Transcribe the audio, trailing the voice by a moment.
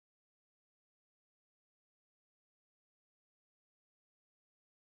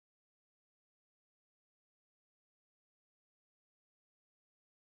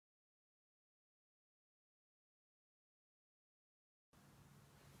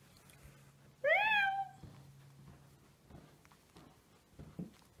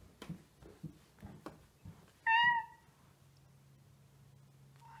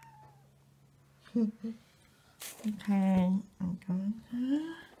Okay, I'm going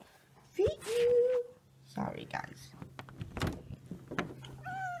to feed you. Sorry, guys.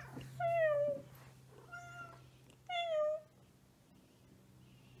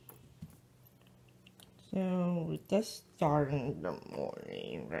 So we're just starting the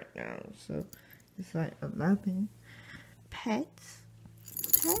morning right now. So it's like 11. Pets.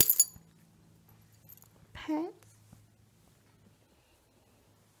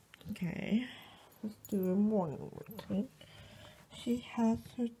 Okay, let's do a morning routine. She has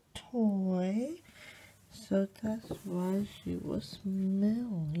her toy, so that's why she was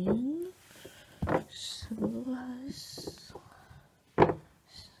meowing. So let's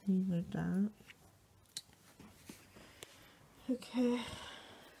see with that. Okay,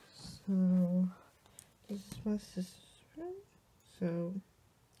 so this is my sister's room. So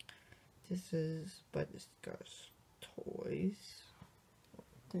this is Butterscotch toys,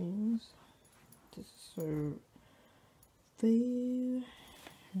 things. This is her food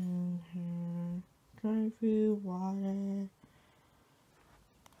and her dry food, water.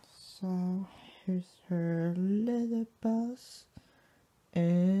 So here's her leather bus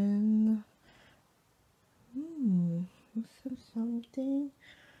and something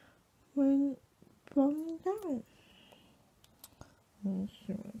went falling down. And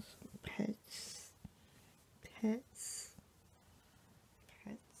she wants some pets.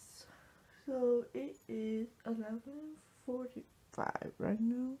 So it is 11:45 right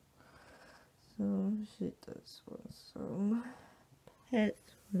now. So she does want some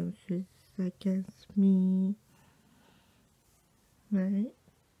pets, which is against me. Right?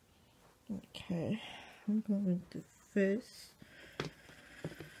 Okay, I'm going to first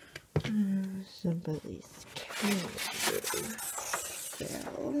somebody's calendar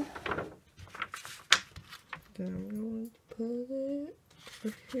fell. Then I'm going to put it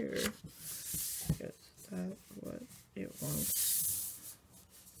over here because that's what it wants.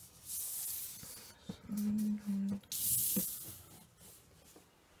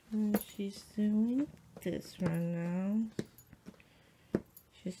 And she's doing this right now.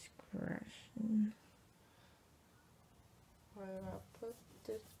 She's crashing. Where I put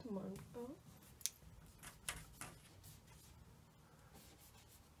this one up.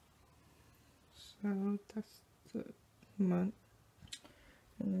 So that's the month.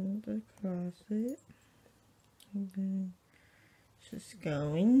 And then the closet. And then she's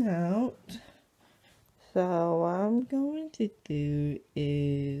going out. So what I'm going to do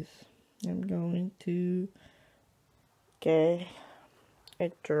is I'm going to get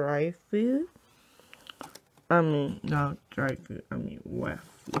a dry food. I mean, not dry food, I mean wet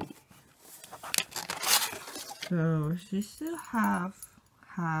food. So she still have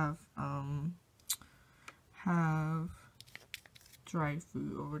dry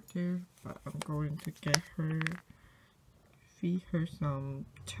food over there, but I'm going to feed her some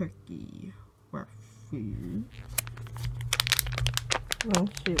turkey wet food.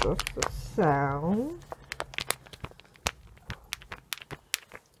 And she loves the sound.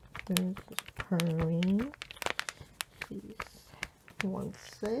 And she's purring. She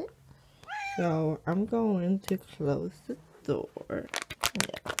wants it. So I'm going to close the door.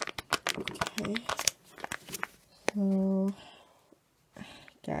 Yeah. Okay. So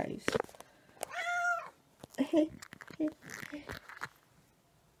guys.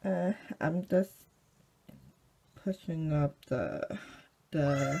 I'm just pushing up the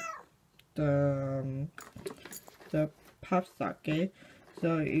pop socket.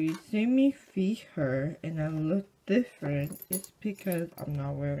 So if you see me feed her and I look different, it's because I'm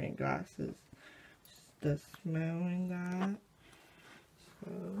not wearing glasses. Just the smelling that.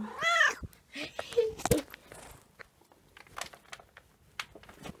 So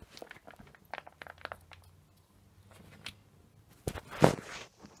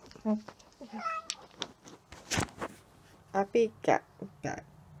I be got.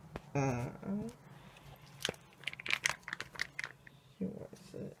 She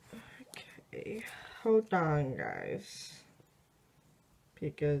wants it. Okay, hold on, guys,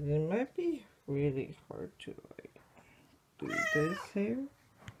 because it might be really hard to like do this here.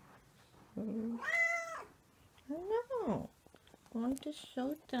 So, I know. I want to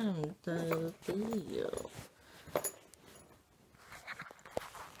show them the video.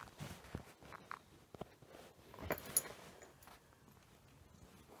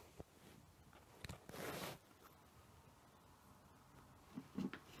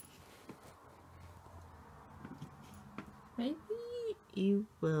 Maybe it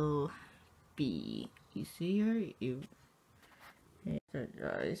will be easier if. Hey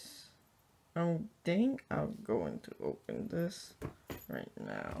guys, I think I'm going to open this right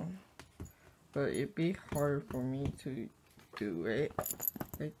now. but it'd be hard for me to do it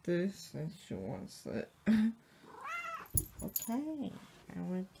like this, and she wants it. Okay, I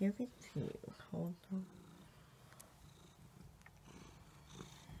will give it to you. Hold on.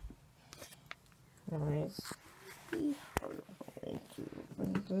 Nice. Be hard for me to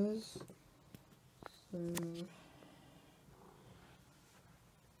open this. So.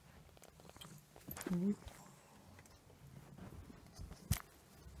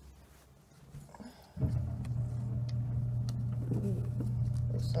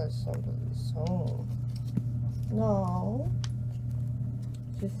 It's like somebody's home. No.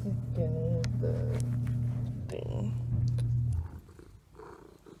 Just getting the thing.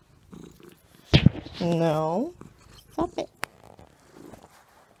 No. Stop it.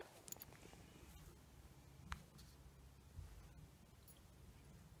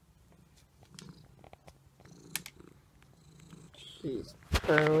 She's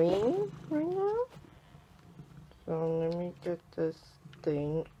purring right now. So let me get this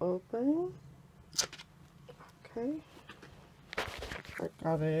thing open. Okay. I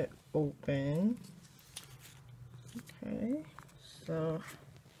got it open. Okay. So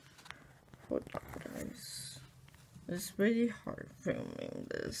hold on, guys. It's really hard filming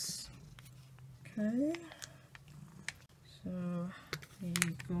this. Okay. So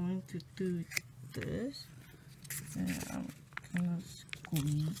we're going to do this. And I'm gonna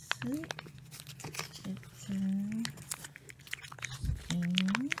squeeze it. It's in.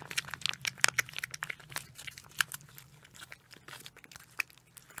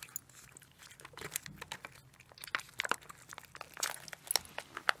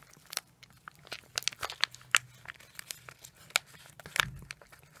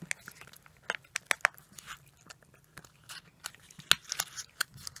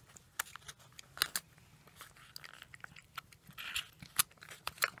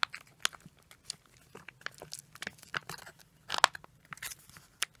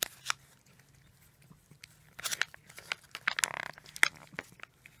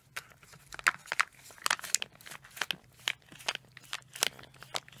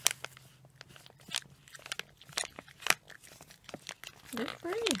 It's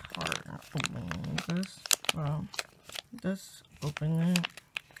very hard opening this. Just open it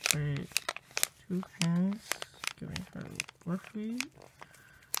with 2 hands, giving her breastfeed.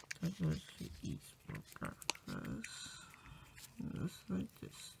 That's what she eats for breakfast. Just like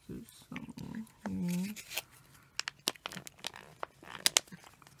this, do something here.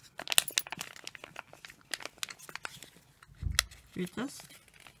 We just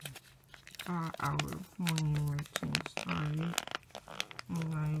got our morning routine started.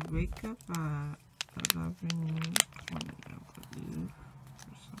 And I wake up at 11:20, I believe,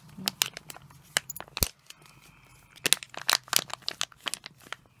 or something.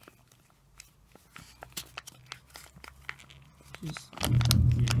 Just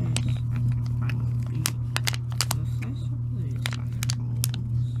yes, finally. The size of the cycle,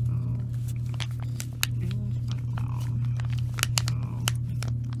 so finish my mom. So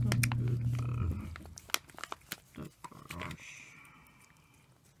go to the garage.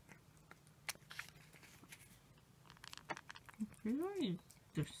 I feel like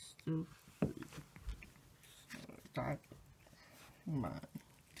there's still food. So that my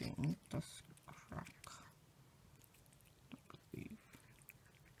thing does crack. I believe.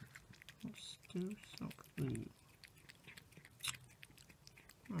 There's still some food.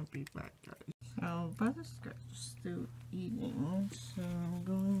 I'll be back, guys. So Butterscotch is still eating, so I'm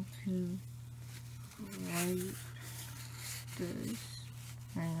going to wipe this.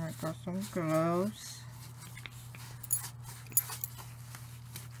 And I got some gloves.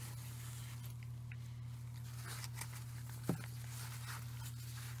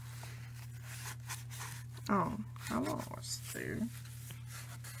 Oh, I'm almost there.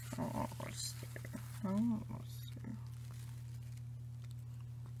 I'm almost there. I'm almost there.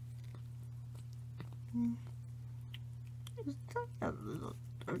 It's just a little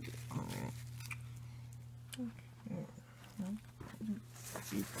dirty on it. Okay.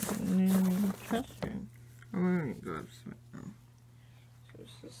 I'm wearing gloves right now. So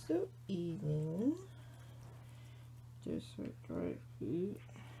she's still eating. Just her dry food.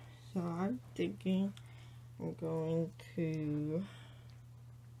 So I'm thinking I'm going to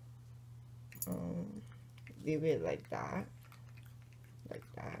leave it like that,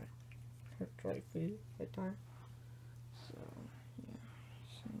 her dry food like that. So yeah,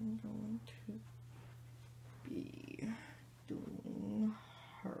 so I'm going to be doing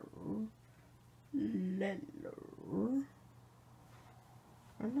her letter.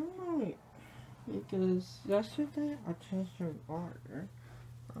 I don't know, because yesterday I changed her water.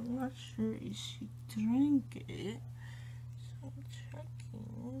 I'm not sure if she drank it. So I'm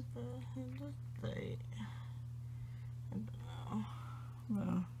checking, but it looks like, I don't know.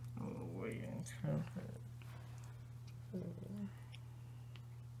 Well, I'll wait until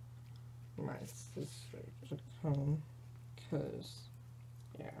my sister to come, because,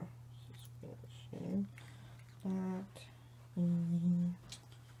 yeah, she's finishing that.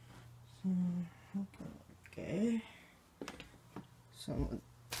 Okay. Some of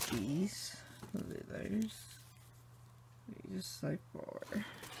these leathers. Just like for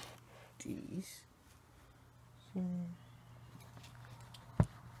these. So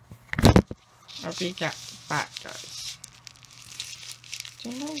I'll be back, guys.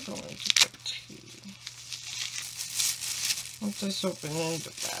 Then I'm going to get tea. I'm just opening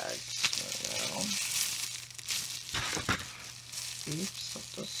the bags right now. Oops, so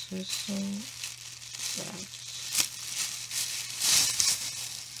this is some bags.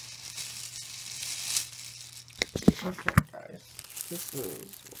 Okay, guys, this is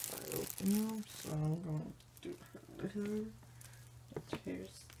what I opened up, so I'm going to do her litter.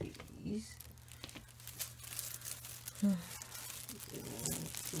 Here's these. Oh,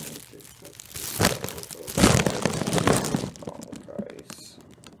 guys.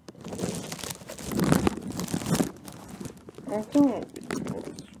 I don't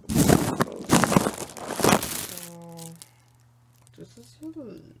this is a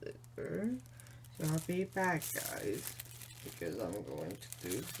litter. So I'll be back, guys, because I'm going to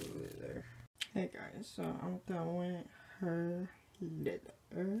do the litter. Hey guys, so I'm done with her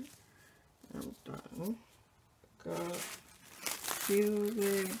litter. I'm done. Got feel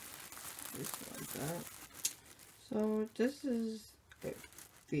it just like that. So this is a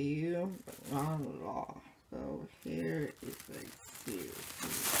few, but not a lot. So here is like few.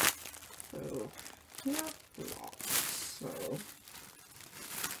 So not a lot. So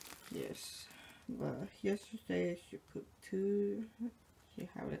yes, but yesterday she put 2. She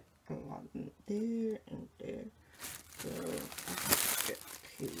had it a lot in there and there. So I have to get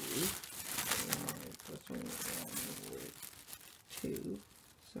 2. This one with 2.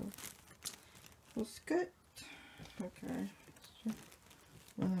 So that's good. Okay. So,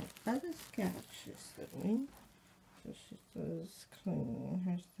 Butterscotch is doing. So she does cleaning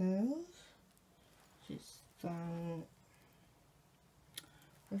herself. She's done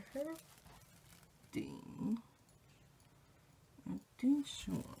with her thing. I think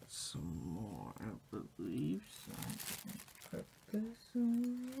she wants some more, I believe. So I'm going to put this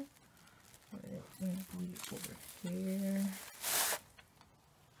on. Over here.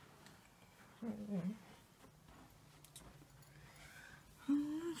 I'm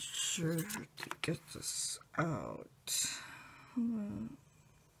not sure how to get this out. I'm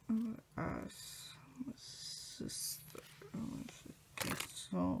gonna ask my sister if get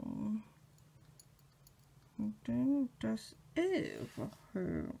some. I think that's it for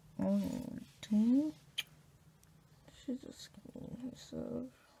her own thing. She just cleaned herself.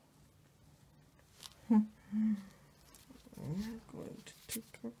 I'm going to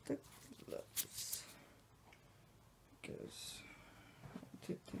take off the gloves because I need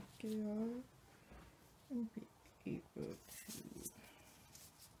to take it off and be able to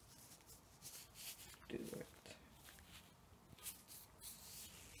do it.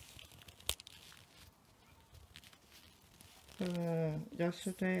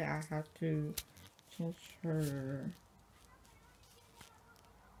 Yesterday I had to change her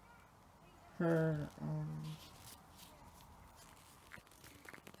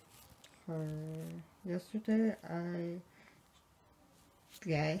yesterday I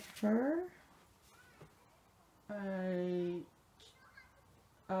gave her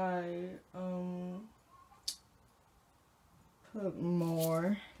I put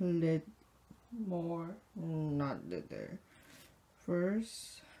more not litter.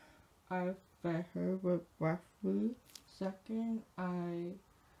 First I fed her with wet food. Second I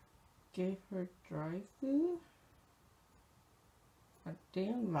gave her dry food. I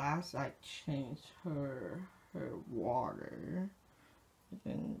think last I changed her water.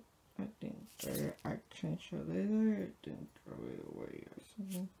 Then I think third I changed her litter, then throw it away or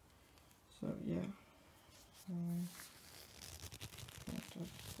something. So yeah. I'm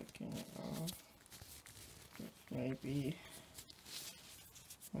just taking it off. Maybe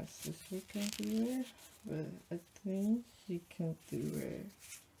my sister can do it, but I think she can do it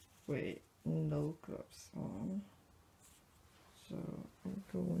with no gloves on. So I'm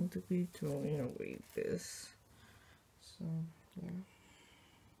going to be throwing away this. So yeah.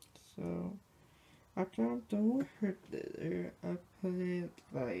 So after I'm done with her litter, I put it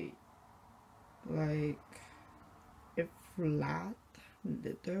like it flat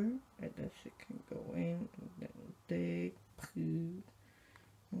litter, and then she can go in and then dig, poo,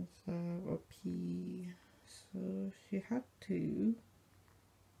 and stuff, or pee. So she had two.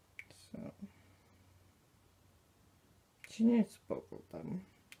 So she needs both of them.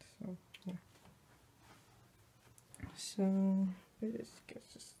 So yeah. So this guy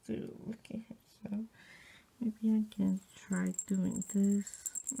is still looking at herself. Maybe I can try doing this.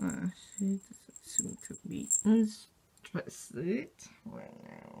 She doesn't seem to be interested right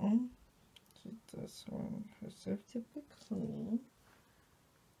now. She does want herself to be clean.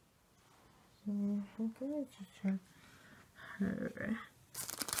 So I'm going to try her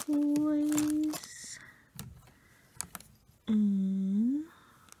toys. And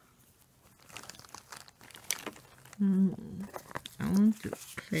I want to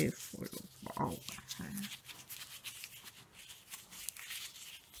play for the ball.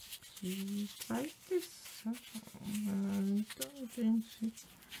 She likes this song. I don't think she...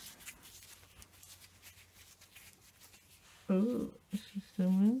 Oh, she's so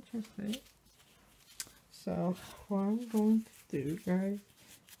interested. So what I'm going to do, guys,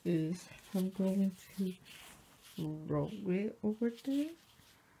 is I'm going to roll it over there.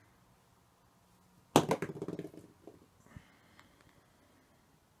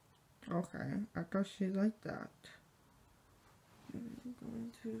 Okay, I thought she liked that. I'm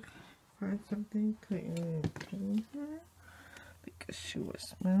going to find something clean and clean her because she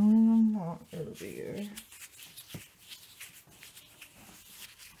was smelling a lot earlier.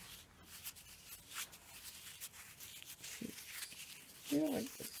 Yeah,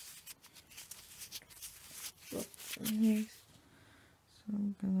 like this. Nice. So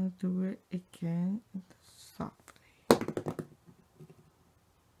I'm gonna do it again softly.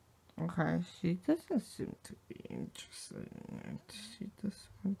 Okay, she doesn't seem to be interested in it. She just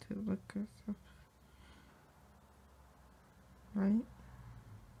wants to look herself. Right?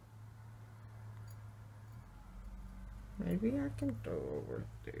 Maybe I can go over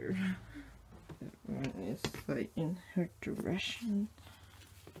there. That one is like in her direction.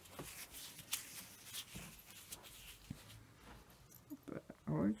 But I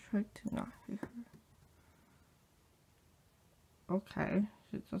will try to not hit her. Okay,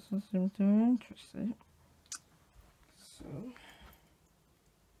 she doesn't seem to be interested. So,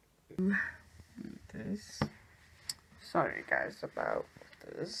 do this. Sorry guys about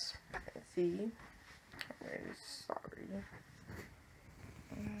this. See, I'm really sorry.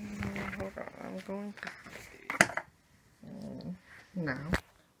 Hold on, I'm going to see. Now,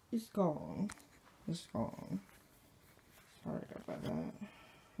 it's gone. It's gone. Sorry about that.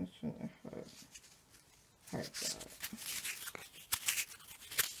 I shouldn't have had that.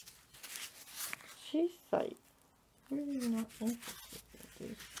 She's like really not interested in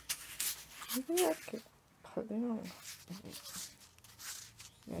this. Maybe I could put it on.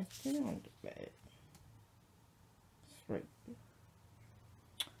 Let's put it on the bed. It's right.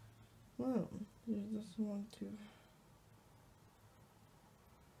 Well, you just want to.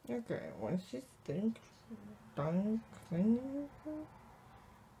 Okay, when she thinks done cleaning her,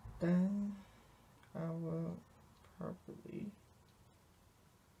 then I will probably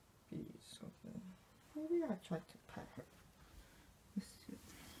be something. Maybe I'll try to pet her. Let's see.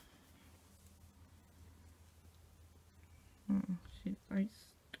 She likes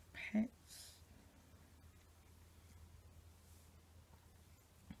pets.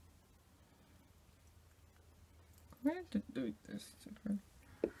 I'm going to do this to her.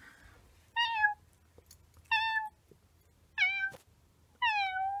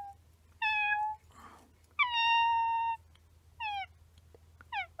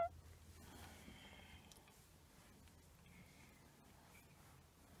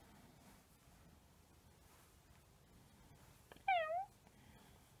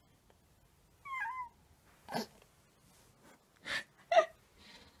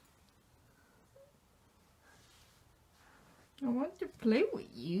 I want to play with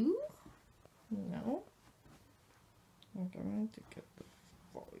you. No. I'm going to get the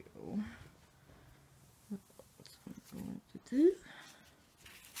foil. That's what I'm going to do.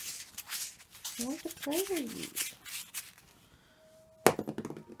 I want to play with you.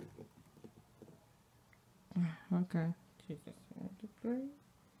 Okay. She just wants to play.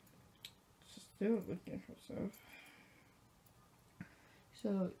 She's still looking at herself. So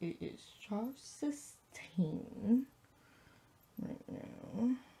it is 12:16 right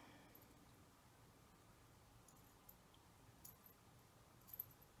now.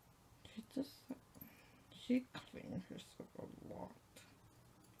 She cleans herself a lot,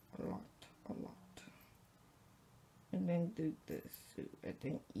 and then do this too, and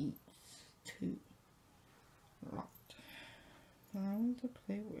then eats too, a lot. I want to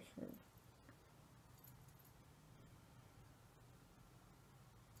play with her.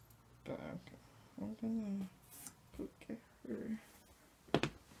 But okay, I'm gonna get her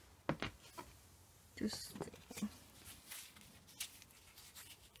just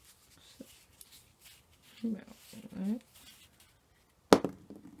right?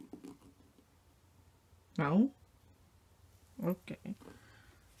 No? Okay.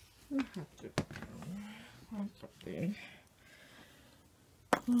 I have to something.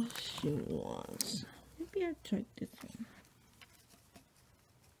 What she wants. Maybe I tried this one.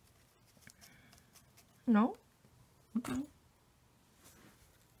 No? Okay.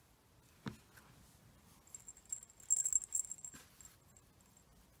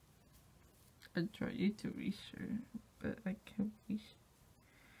 I tried to reach her, but I can't reach.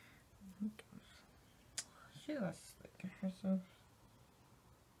 Oh my gosh. She looks like herself.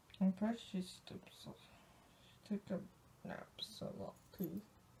 I'm glad she stopped, so she took a nap so long too.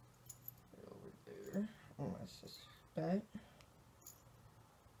 Over there on my sister's bed.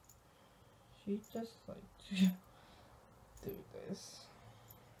 She just like to do this.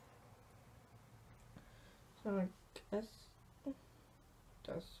 So I guess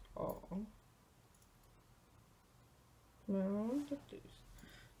that's all. Now to do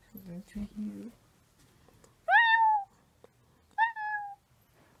something to you.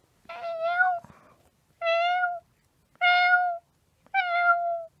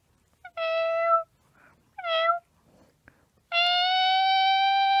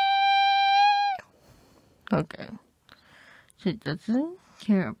 Okay. She doesn't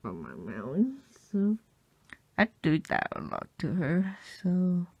care about my meowing, so I do that a lot to her,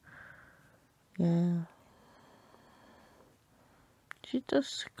 so yeah. She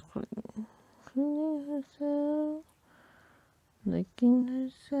just cleaning herself, licking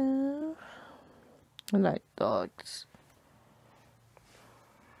herself, like dogs.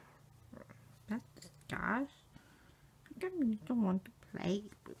 That's gosh. I don't want to play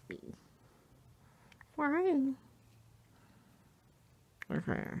with me. Why?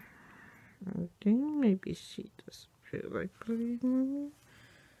 Okay. I think maybe she does feel like playing with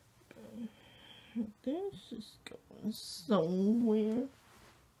me. This is going somewhere.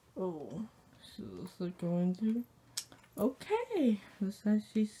 Oh, she looks like going to. Okay, looks like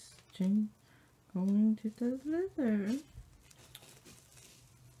she's going to the leather.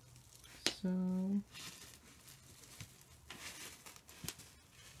 So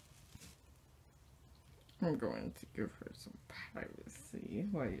I'm going to give her some privacy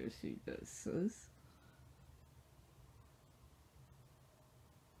while she does this.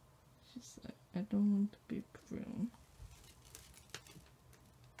 She's like, I don't want to be pruned.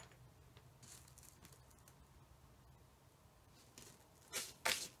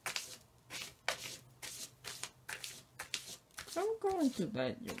 I'm going to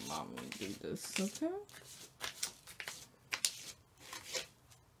let your mommy do this, okay?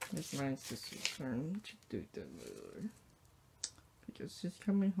 It's my sister's turn to do the litter because she's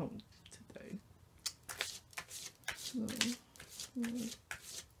coming home today. So,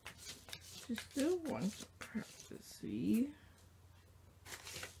 she still wants privacy.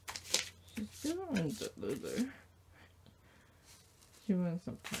 She's still on the litter. She wants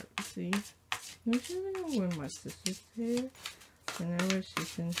some privacy. Usually when my sister's here, whenever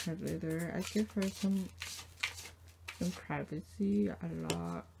she's in her litter, I give her some privacy. I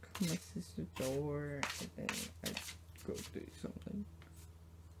lock my sister's door and then I go do something.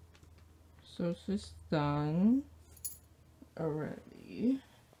 So she's done already.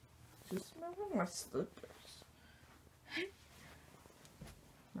 Just remember my slippers.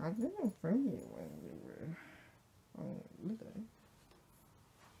 I didn't bring you when we were on the litter.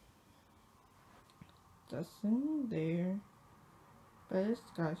 That's in there.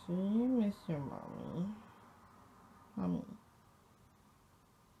 Butterscotch, you miss your mommy. Mommy.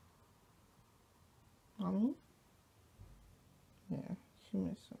 Mommy? Yeah, she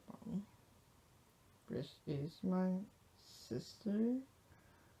miss her mommy. Which is my sister.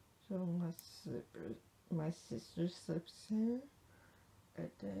 So my sister slips here.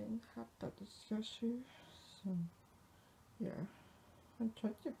 And then have Butterscotch here. So, yeah. I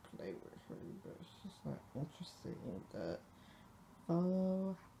tried to play with her, but she's not interested in that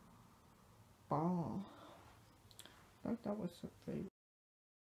ball. I thought that was her favorite.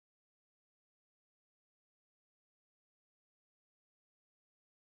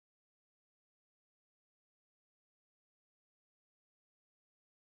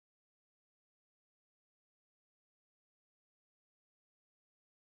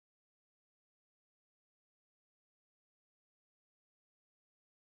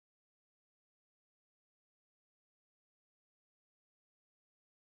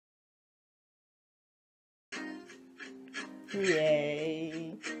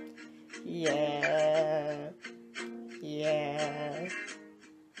 Yay. Yeah.